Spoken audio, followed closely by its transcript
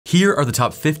Here are the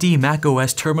top 50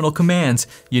 macOS terminal commands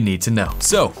you need to know.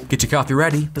 So get your coffee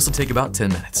ready, this will take about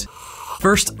 10 minutes.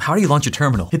 First, how do you launch a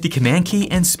terminal? Hit the command key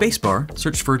and spacebar,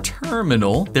 search for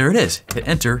terminal, there it is, hit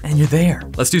enter, and you're there.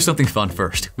 Let's do something fun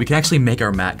first. We can actually make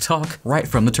our Mac talk right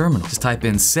from the terminal. Just type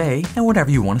in say, and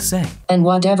whatever you want to say. And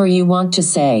whatever you want to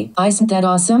say. Isn't that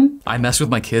awesome? I mess with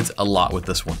my kids a lot with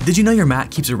this one. Did you know your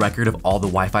Mac keeps a record of all the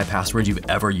Wi-Fi passwords you've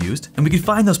ever used? And we can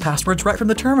find those passwords right from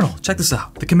the terminal. Check this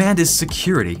out. The command is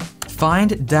security, find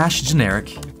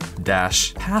 -generic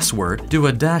 -password, do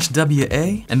a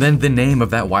 -WA, and then the name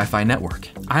of that Wi-Fi network.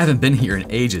 I haven't been here in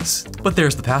ages, but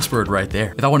there's the password right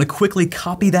there. If I want to quickly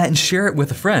copy that and share it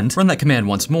with a friend, run that command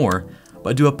once more,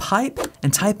 but do a pipe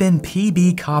and type in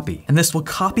pbcopy, and this will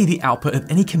copy the output of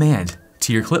any command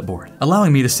to your clipboard,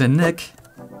 allowing me to send Nick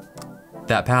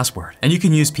that password. And you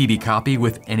can use pbcopy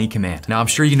with any command. Now I'm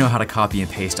sure you know how to copy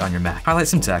and paste on your Mac. Highlight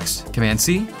some text, Command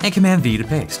C and Command V to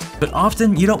paste. But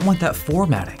often you don't want that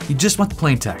formatting. You just want the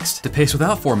plain text. To paste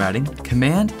without formatting,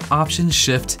 Command, Option,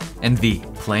 Shift, and V,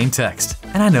 plain text.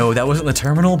 And I know that wasn't the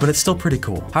terminal, but it's still pretty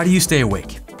cool. How do you stay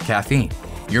awake? Caffeine.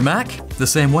 Your Mac? The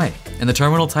same way. In the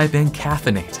terminal, type in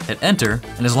caffeinate, hit enter,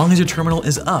 and as long as your terminal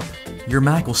is up, your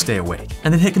Mac will stay awake.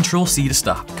 And then hit Control C to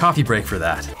stop. Coffee break for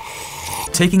that.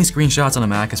 Taking screenshots on a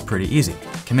Mac is pretty easy.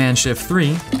 Command Shift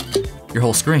 3, your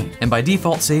whole screen, and by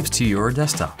default saves to your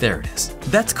desktop. There it is.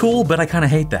 That's cool, but I kind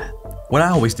of hate that. What I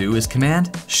always do is Command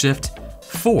Shift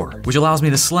 4, which allows me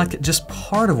to select just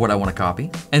part of what I want to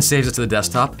copy and saves it to the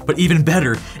desktop. But even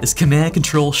better is Command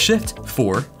Control Shift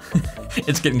 4.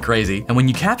 It's getting crazy. And when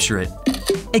you capture it,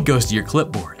 it goes to your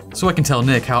clipboard. So I can tell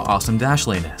Nick how awesome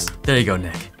Dashlane is. There you go,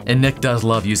 Nick. And Nick does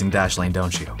love using Dashlane,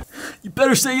 don't you? You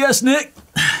better say yes, Nick.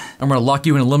 I'm gonna lock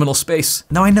you in a liminal space.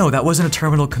 Now I know that wasn't a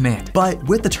terminal command, but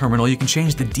with the terminal you can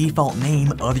change the default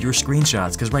name of your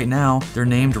screenshots, because right now they're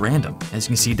named random, as you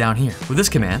can see down here. With this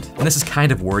command, and this is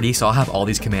kind of wordy, so I'll have all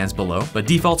these commands below, but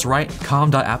default's right,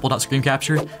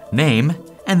 com.apple.screencapture, name,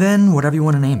 and then whatever you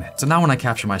want to name it. So now when I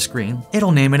capture my screen,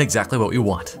 it'll name it exactly what we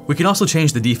want. We can also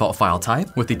change the default file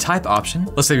type with the type option.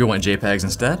 Let's say we want JPEGs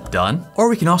instead, done. Or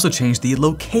we can also change the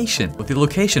location with the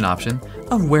location option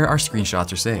of where our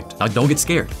screenshots are saved. Now don't get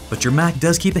scared, but your Mac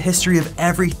does keep a history of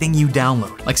everything you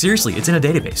download. Like seriously, it's in a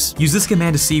database. Use this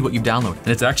command to see what you've downloaded. And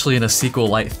it's actually in a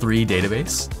SQLite 3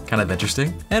 database. Kind of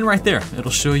interesting. And right there,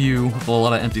 it'll show you with a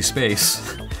lot of empty space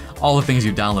all the things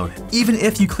you've downloaded, even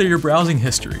if you clear your browsing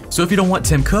history. So if you don't want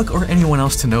Tim Cook or anyone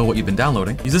else to know what you've been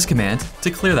downloading, use this command to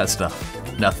clear that stuff.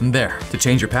 Nothing there. To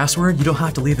change your password, you don't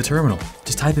have to leave the terminal.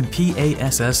 Just type in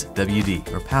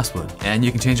PASSWD or password, and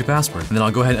you can change your password. And then I'll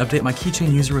go ahead and update my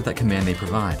keychain user with that command they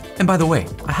provide. And by the way,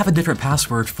 I have a different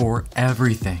password for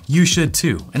everything. You should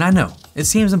too. And I know, it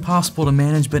seems impossible to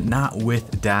manage, but not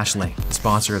with Dashlane, the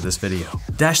sponsor of this video.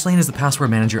 Dashlane is the password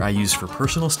manager I use for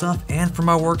personal stuff and for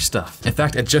my work stuff. In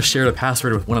fact, I just shared a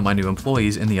password with one of my new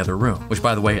employees in the other room, which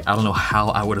by the way, I don't know how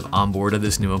I would have onboarded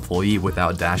this new employee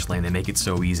without Dashlane. They make it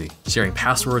so easy. Sharing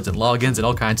passwords and logins and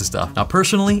all kinds of stuff. Now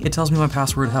personally, it tells me my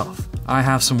password health. I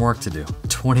have some work to do.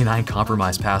 29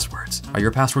 compromised passwords. Are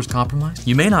your passwords compromised?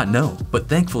 You may not know, but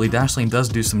thankfully Dashlane does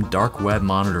do some dark web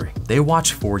monitoring. They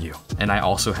watch for you. And I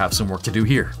also have some work to do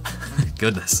here.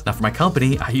 Goodness. Now for my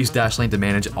company, I use Dashlane to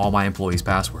manage all my employees'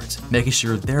 passwords, making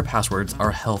sure their passwords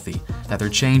are healthy, that they're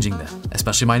changing them,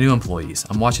 especially my new employees.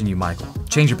 I'm watching you, Michael.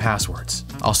 Change your passwords.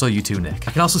 Also you too, Nick.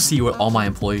 I can also see what all my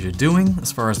employees are doing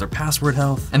as far as their password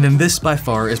health. And then this by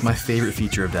far is my favorite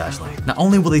feature of Dashlane. Not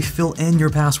only will they fill in your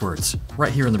passwords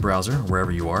right here in the browser,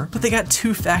 wherever you are, but they got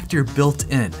two-factor built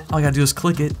in. All you gotta do is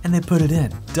click it and they put it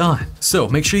in. Done. So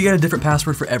make sure you got a different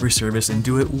password for every service and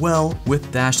do it well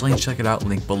with Dashlane. Check it out,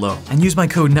 link below. And use my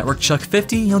code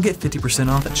NetworkChuck50, you'll get 50%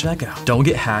 off at checkout. Don't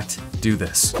get hacked, do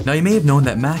this. Now you may have known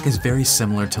that Mac is very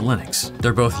similar to Linux.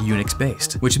 They're both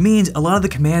Unix-based, which means a lot of the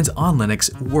commands on Linux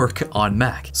work on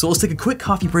Mac. So let's take a quick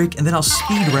coffee break and then I'll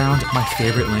speed round my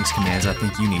favorite Linux commands I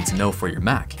think you need to know for your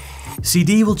Mac.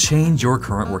 CD will change your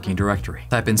current working directory.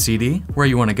 Type in CD where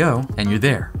you want to go, and you're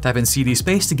there. Type in CD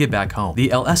space to get back home.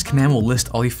 The ls command will list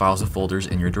all the files and folders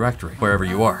in your directory, wherever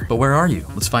you are. But where are you?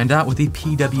 Let's find out with the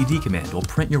pwd command. It will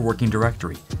print your working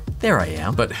directory. There I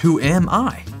am. But who am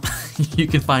I? You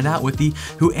can find out with the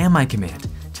who am I command,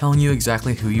 telling you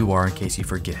exactly who you are in case you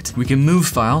forget. We can move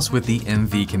files with the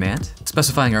mv command.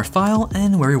 specifying our file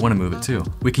and where we want to move it to.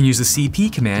 We can use the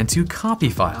cp command to copy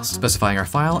files, specifying our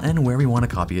file and where we want to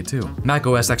copy it to.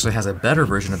 macOS actually has a better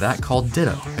version of that called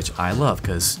Ditto, which I love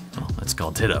because, well, it's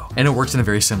called Ditto. And it works in a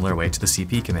very similar way to the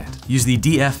cp command. Use the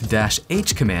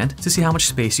df-h command to see how much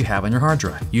space you have on your hard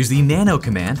drive. Use the nano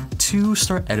command to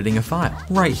start editing a file,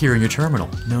 right here in your terminal.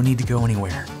 No need to go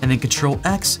anywhere. And then Control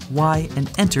X, Y, and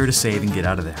Enter to save and get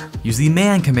out of there. Use the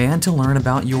man command to learn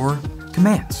about your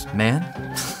commands. Man?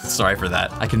 Sorry for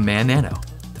that. I can man nano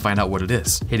to find out what it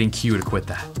is. Hitting Q to quit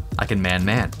that. I can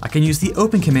man. I can use the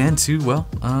open command to, well,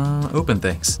 open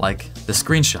things, like the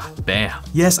screenshot. Bam.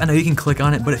 Yes, I know you can click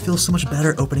on it, but it feels so much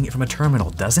better opening it from a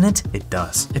terminal, doesn't it? It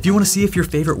does. If you want to see if your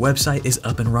favorite website is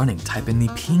up and running, type in the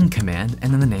ping command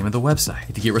and then the name of the website.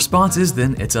 If you get responses,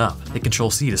 then it's up. Hit Control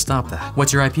C to stop that.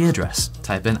 What's your IP address?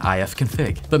 Type in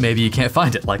ifconfig. But maybe you can't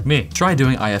find it, like me. Try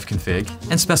doing ifconfig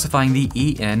and specifying the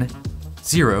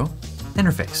EN0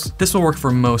 interface. This will work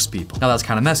for most people. Now that's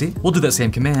kind of messy. We'll do that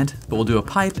same command, but we'll do a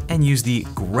pipe and use the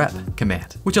grep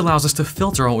command, which allows us to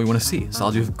filter on what we want to see. So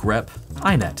I'll do grep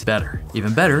inet. Better.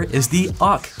 Even better is the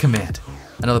awk command.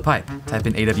 Another pipe. Type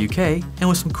in AWK, and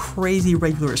with some crazy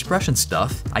regular expression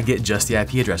stuff, I get just the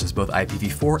IP addresses, both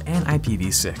IPv4 and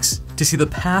IPv6. To see the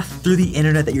path through the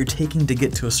internet that you're taking to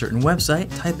get to a certain website,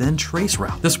 type in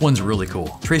traceroute. This one's really cool.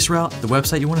 Traceroute, the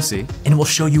website you want to see, and it will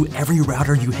show you every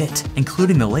router you hit,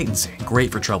 including the latency.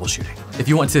 Great for troubleshooting. If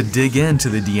you want to dig into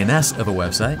the DNS of a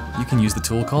website, you can use the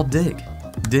tool called dig.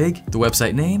 Dig, the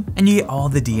website name, and you get all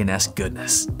the DNS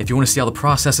goodness. If you want to see all the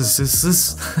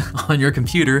processes on your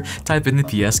computer, type in the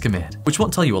ps command, which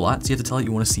won't tell you a lot, so you have to tell it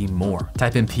you want to see more.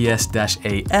 Type in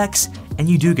ps-ax, and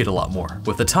you do get a lot more.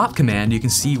 With the top command, you can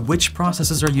see which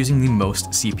processes are using the most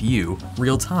CPU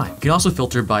real time. You can also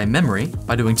filter by memory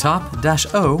by doing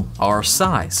top-o r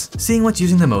size, seeing what's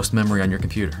using the most memory on your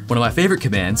computer. One of my favorite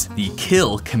commands, the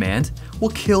kill command, will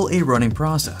kill a running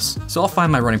process. So I'll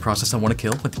find my running process I want to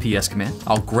kill with the ps command.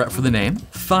 I'll grep for the name,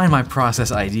 find my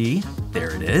process ID,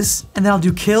 there it is, and then I'll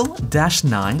do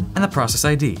kill-9 and the process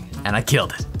ID, and I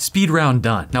killed it. Speed round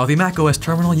done. Now with the macOS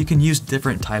terminal, you can use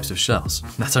different types of shells.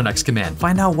 That's our next command.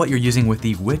 Find out what you're using with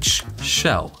the which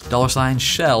shell,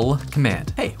 $shell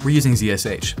command. Hey, we're using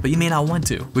ZSH, but you may not want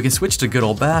to. We can switch to good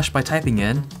old bash by typing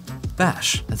in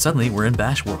bash, and suddenly we're in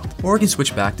bash world. Or we can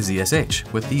switch back to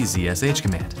ZSH with the ZSH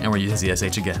command, and we're using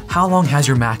ZSH again. How long has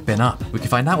your Mac been up? We can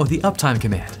find out with the uptime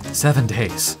command. 7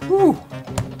 days. Woo!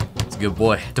 It's a good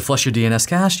boy. To flush your DNS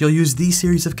cache, you'll use these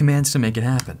series of commands to make it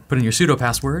happen. Put in your sudo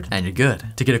password, and you're good.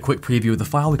 To get a quick preview of the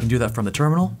file, we can do that from the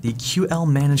terminal, the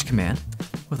qlmanage command,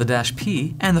 with a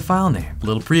 -p and the file name. A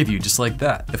little preview just like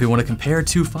that. If we want to compare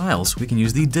two files, we can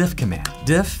use the diff command.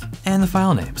 Diff and the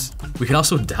file names. We can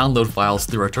also download files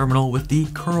through our terminal with the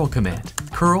curl command.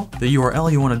 Curl the URL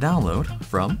you want to download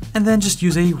from, and then just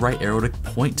use a right arrow to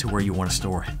point to where you want to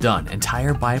store it. Done.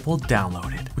 Entire Bible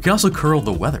downloaded. We can also curl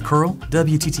the weather. Curl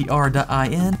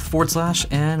wttr.in/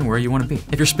 and where you want to be.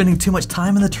 If you're spending too much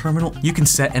time in the terminal, you can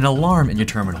set an alarm in your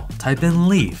terminal. Type in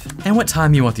leave and what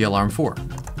time you want the alarm for.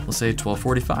 Let's say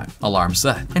 12:45. Alarm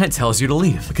set. And it tells you to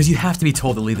leave because you have to be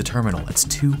told to leave the terminal. It's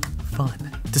too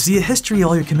fun. To see a history of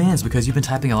all your commands because you've been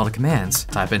typing a lot of commands,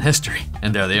 type in history,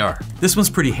 and there they are. This one's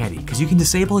pretty handy because you can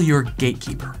disable your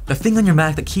gatekeeper, the thing on your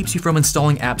Mac that keeps you from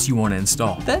installing apps you want to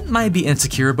install. That might be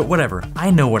insecure, but whatever,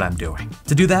 I know what I'm doing.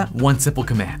 To do that, one simple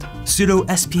command, sudo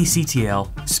spctl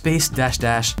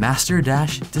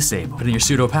 --master-disable. Put in your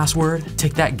sudo password,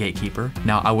 take that gatekeeper.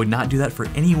 Now I would not do that for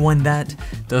anyone that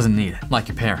doesn't need it, like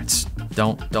your parents.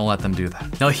 Don't let them do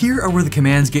that. Now here are where the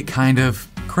commands get kind of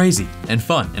crazy and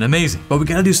fun and amazing. But we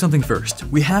gotta do something first.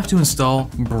 We have to install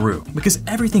brew because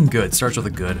everything good starts with a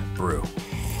good brew.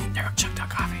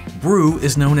 NetworkChuck.coffee. Brew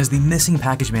is known as the missing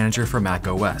package manager for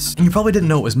macOS. And you probably didn't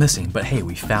know it was missing, but hey,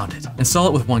 we found it. Install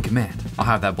it with one command. I'll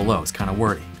have that below, it's kind of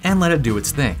wordy. And let it do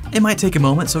its thing. It might take a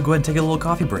moment, so go ahead and take a little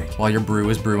coffee break. While your brew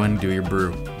is brewing, do your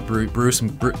brew.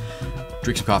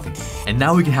 Drink some coffee. And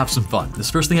now we can have some fun. This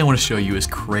first thing I want to show you is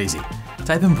crazy.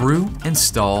 Type in brew,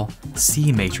 install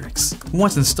cmatrix.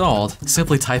 Once installed,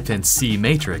 simply type in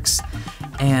cmatrix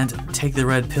and take the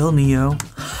red pill, Neo.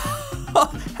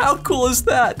 How cool is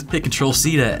that? Hit Control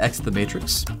C to exit the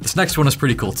matrix. This next one is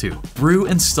pretty cool too. Brew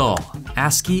install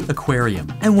ASCII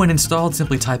aquarium. And when installed,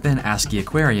 simply type in ASCII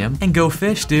aquarium and go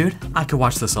fish, dude. I could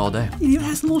watch this all day. It even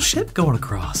has a little ship going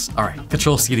across. All right,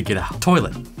 Control C to get out.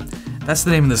 Toilet. That's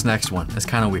the name of this next one. It's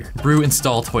kind of weird. Brew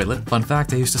install toilet. Fun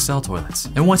fact, I used to sell toilets.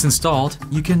 And once installed,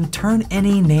 you can turn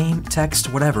any name,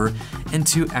 text, whatever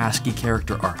into ASCII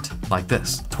character art. Like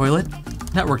this. Toilet,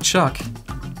 NetworkChuck.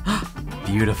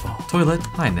 Beautiful. Toilet,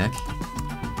 hi Nick.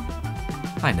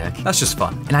 Hi, Nick. That's just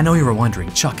fun. And I know you were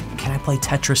wondering, Chuck, can I play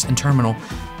Tetris in terminal?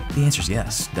 The answer is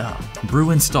yes, duh.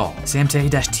 Brew install,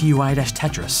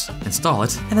 samte-tui-tetris. Install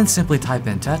it, and then simply type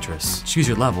in Tetris, choose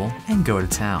your level, and go to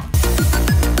town.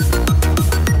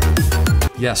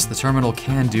 Yes, the terminal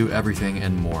can do everything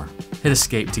and more. Hit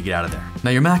escape to get out of there. Now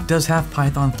your Mac does have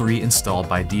Python 3 installed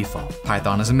by default.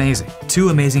 Python is amazing. Too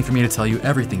amazing for me to tell you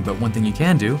everything, but one thing you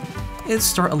can do is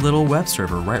start a little web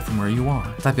server right from where you are.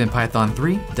 Type in python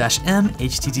 3-m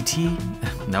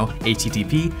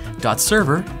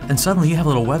http.server, and suddenly you have a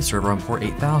little web server on port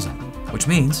 8000, which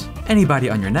means anybody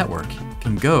on your network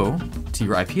can go to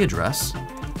your IP address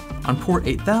on port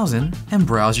 8000 and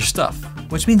browse your stuff,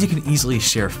 which means you can easily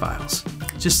share files.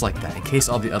 Just like that, in case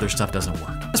all the other stuff doesn't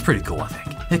work. That's pretty cool, I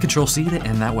think. Hit Control-C to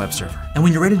end that web server. And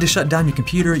when you're ready to shut down your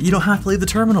computer, you don't have to leave the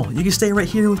terminal. You can stay right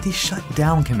here with the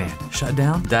shutdown command.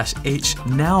 Shutdown, -H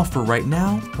now for right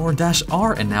now, or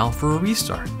 -R and now for a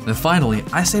restart. And finally,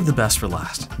 I saved the best for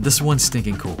last. This one's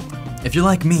stinking cool. If you're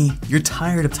like me, you're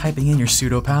tired of typing in your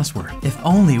sudo password. If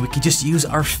only we could just use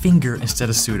our finger instead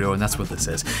of sudo, and that's what this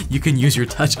is. You can use your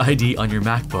Touch ID on your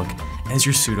MacBook as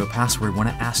your sudo password when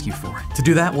I ask you for it. To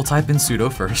do that, we'll type in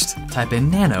sudo first, type in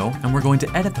nano, and we're going to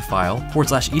edit the file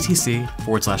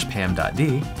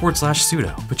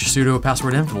 /etc/pam.d/sudo. Put your sudo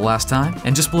password in for the last time,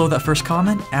 and just below that first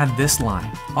comment, add this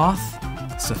line, auth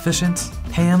sufficient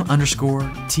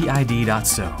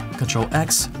pam_tid.so. Control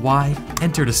X, Y,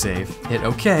 enter to save, hit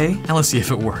OK, and let's see if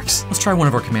it works. Let's try one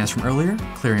of our commands from earlier,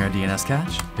 clearing our DNS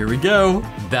cache. Here we go.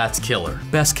 That's killer.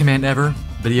 Best command ever.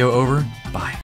 Video over. Bye.